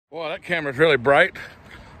Boy, that camera's really bright.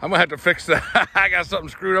 I'm gonna have to fix that. I got something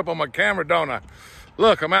screwed up on my camera, don't I?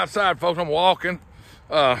 Look, I'm outside, folks. I'm walking.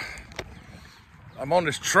 I'm on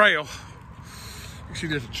this trail. You see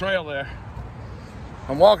there's a trail there.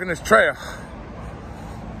 I'm walking this trail.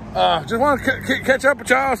 Just want to catch up with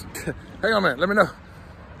y'all. Hang on a minute, let me know.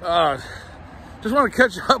 Just want to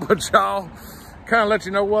catch up with y'all. Kind of let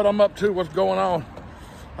you know what I'm up to, what's going on.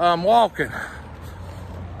 I'm walking.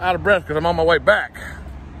 Out of breath because I'm on my way back.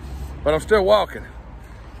 But I'm still walking.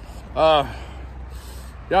 Y'all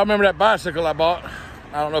remember that bicycle I bought?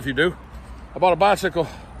 I don't know if you do. I bought a bicycle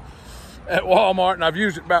at Walmart and I've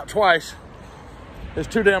used it about twice. It's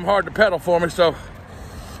too damn hard to pedal for me, so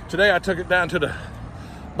today I took it down to the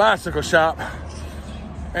bicycle shop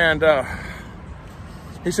and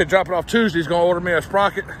he said drop it off Tuesday. He's gonna order me a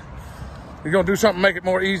sprocket. He's gonna do something to make it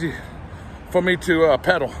more easy for me to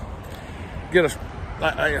pedal. Get a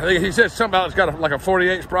he said something about it's got like a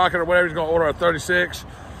 48 sprocket or whatever. He's gonna order a 36.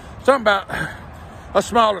 Something about a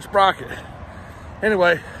smaller sprocket.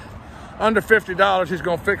 Anyway, under $50, he's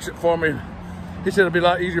gonna fix it for me. He said it'll be a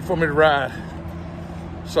lot easier for me to ride.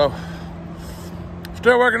 So,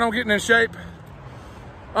 still working on getting in shape.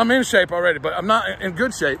 I'm in shape already, but I'm not in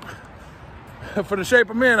good shape. For the shape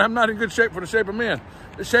I'm in, I'm not in good shape for the shape I'm in.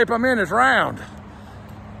 The shape I'm in is round.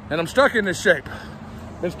 And I'm stuck in this shape.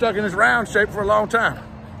 Been stuck in this round shape for a long time.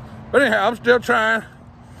 But anyhow, I'm still trying.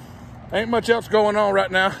 Ain't much else going on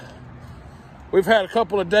right now. We've had a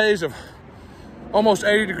couple of days of almost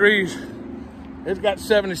 80 degrees. It got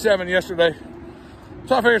 77 yesterday.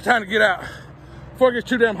 So I figure it's time to get out. Before it gets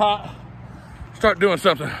too damn hot, start doing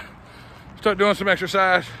something. Start doing some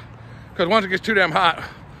exercise. Because once it gets too damn hot,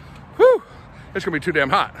 whew, it's gonna be too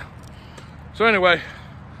damn hot. So anyway,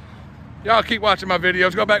 y'all keep watching my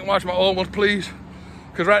videos. Go back and watch my old ones, please.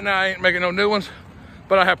 Because right now I ain't making no new ones,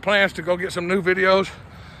 but I have plans to go get some new videos.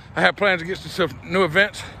 I have plans to get to some new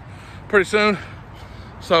events pretty soon.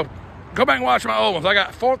 So go back and watch my old ones. I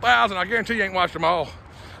got 4,000, I guarantee you ain't watched them all.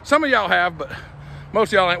 Some of y'all have, but most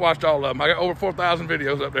of y'all ain't watched all of them. I got over 4,000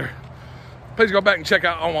 videos up there. Please go back and check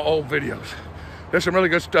out all my old videos. There's some really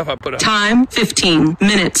good stuff I put up. Time, 15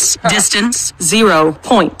 minutes. Distance,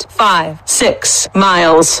 0.56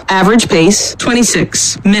 miles. Average pace,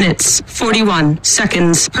 26 minutes, 41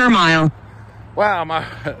 seconds per mile. Wow,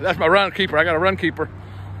 that's my Run Keeper. I got a Run Keeper.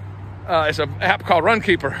 It's an app called Run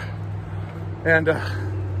Keeper. And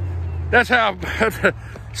that's how,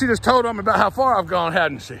 she just told them about how far I've gone,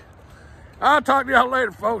 hadn't she? I'll talk to y'all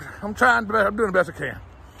later, folks. I'm doing the best I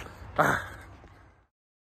can.